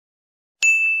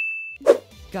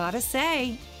Gotta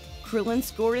say, Krillin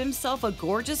scored himself a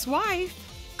gorgeous wife.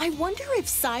 I wonder if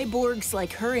cyborgs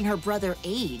like her and her brother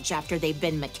age after they've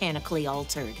been mechanically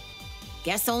altered.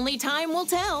 Guess only time will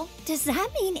tell. Does that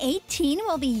mean 18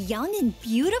 will be young and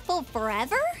beautiful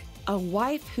forever? A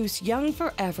wife who's young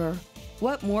forever.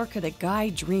 What more could a guy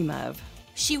dream of?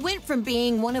 She went from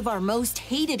being one of our most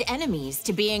hated enemies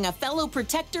to being a fellow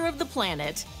protector of the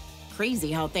planet.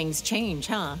 Crazy how things change,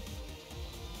 huh?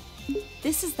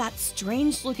 This is that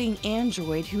strange-looking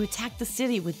android who attacked the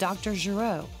city with Dr.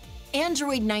 Gero.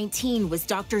 Android 19 was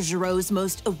Dr. Gero's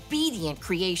most obedient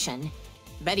creation.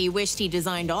 Bet he wished he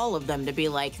designed all of them to be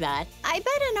like that. I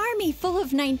bet an army full of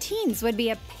 19s would be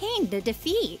a pain to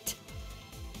defeat.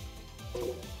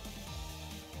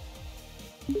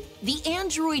 The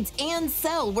androids and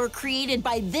Cell were created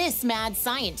by this mad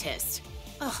scientist.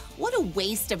 Ugh, what a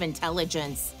waste of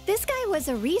intelligence. This guy was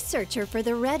a researcher for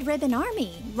the Red Ribbon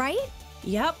Army, right?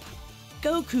 Yep.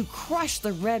 Goku crushed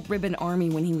the Red Ribbon Army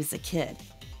when he was a kid.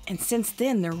 And since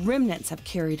then, their remnants have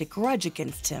carried a grudge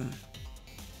against him.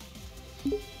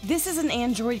 This is an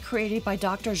android created by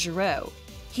Dr. Gero.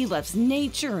 He loves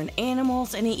nature and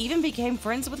animals, and he even became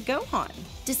friends with Gohan.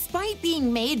 Despite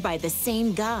being made by the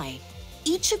same guy,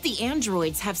 each of the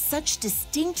androids have such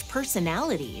distinct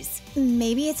personalities.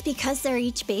 Maybe it's because they're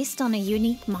each based on a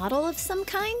unique model of some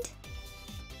kind?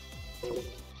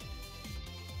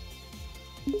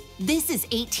 This is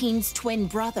 18's twin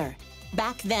brother.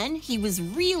 Back then, he was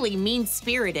really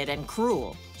mean-spirited and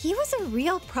cruel. He was a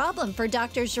real problem for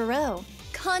Dr. Gero,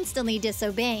 constantly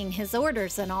disobeying his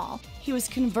orders and all. He was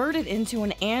converted into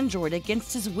an android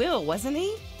against his will, wasn't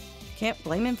he? Can't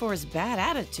blame him for his bad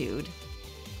attitude.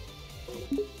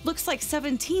 Looks like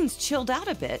 17's chilled out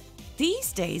a bit.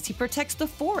 These days, he protects the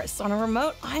forests on a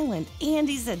remote island, and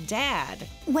he's a dad.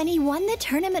 When he won the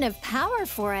Tournament of Power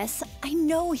for us, I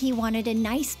know he wanted a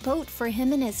nice boat for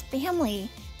him and his family,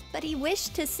 but he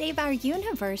wished to save our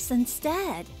universe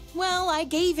instead. Well, I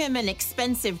gave him an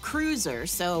expensive cruiser,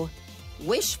 so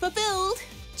wish fulfilled.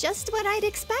 Just what I'd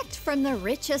expect from the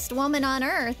richest woman on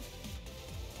Earth.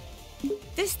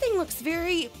 This thing looks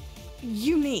very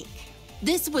unique.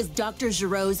 This was Dr.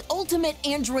 Gero's ultimate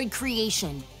android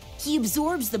creation. He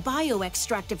absorbs the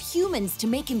bioextract of humans to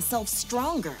make himself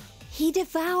stronger. He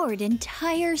devoured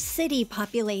entire city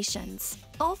populations,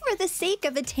 all for the sake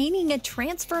of attaining a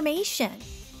transformation.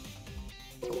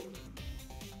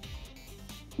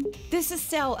 This is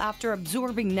Cell after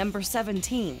absorbing number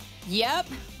 17. Yep,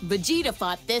 Vegeta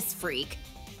fought this freak.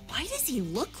 Why does he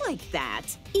look like that?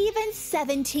 Even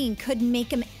 17 couldn't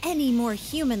make him any more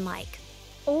human-like,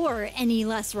 or any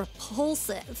less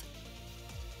repulsive.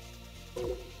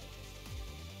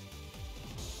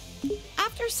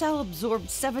 After Cell absorbed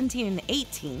 17 and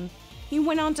 18, he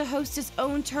went on to host his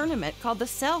own tournament called the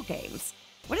Cell Games.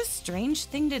 What a strange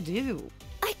thing to do.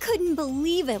 I couldn't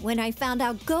believe it when I found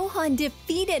out Gohan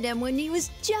defeated him when he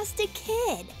was just a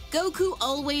kid. Goku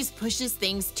always pushes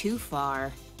things too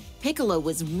far. Piccolo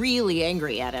was really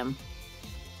angry at him.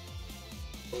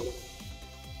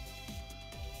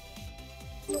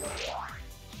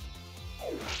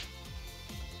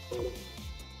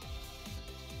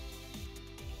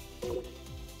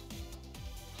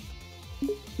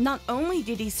 Not only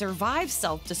did he survive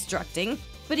self-destructing,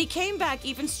 but he came back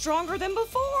even stronger than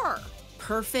before.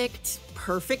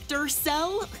 Perfecter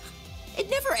Cell? It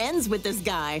never ends with this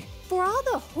guy. For all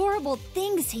the horrible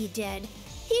things he did,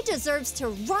 he deserves to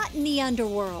rot in the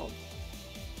underworld.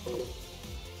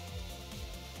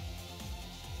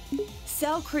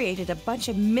 Cell created a bunch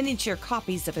of miniature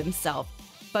copies of himself,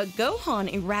 but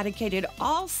Gohan eradicated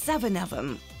all 7 of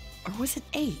them. Or was it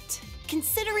 8?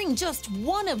 Considering just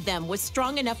one of them was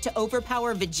strong enough to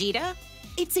overpower Vegeta,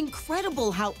 it's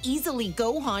incredible how easily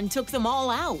Gohan took them all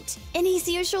out. And he's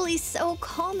usually so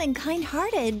calm and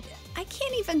kind-hearted. I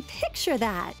can't even picture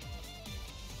that.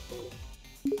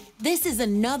 This is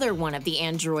another one of the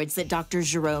androids that Dr.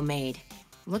 Gero made.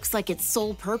 Looks like its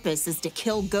sole purpose is to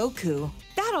kill Goku.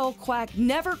 That old quack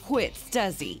never quits,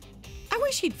 does he? I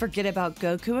wish he'd forget about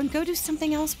Goku and go do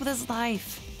something else with his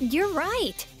life. You're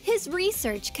right. His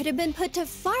research could have been put to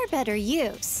far better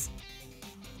use.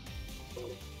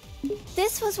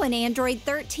 This was when Android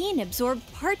 13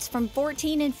 absorbed parts from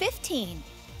 14 and 15.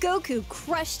 Goku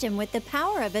crushed him with the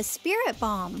power of a spirit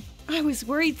bomb. I was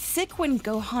worried sick when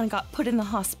Gohan got put in the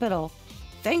hospital.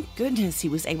 Thank goodness he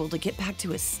was able to get back to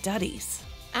his studies.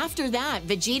 After that,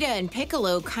 Vegeta and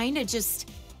Piccolo kinda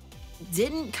just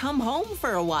didn't come home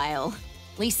for a while.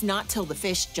 At least not till the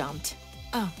fish jumped.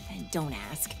 Oh, and don't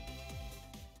ask.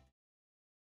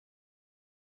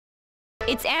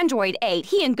 It's Android 8.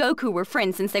 He and Goku were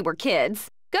friends since they were kids.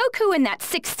 Goku and that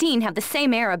 16 have the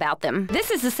same air about them.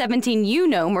 This is the 17 you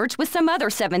know merged with some other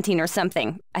 17 or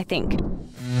something, I think.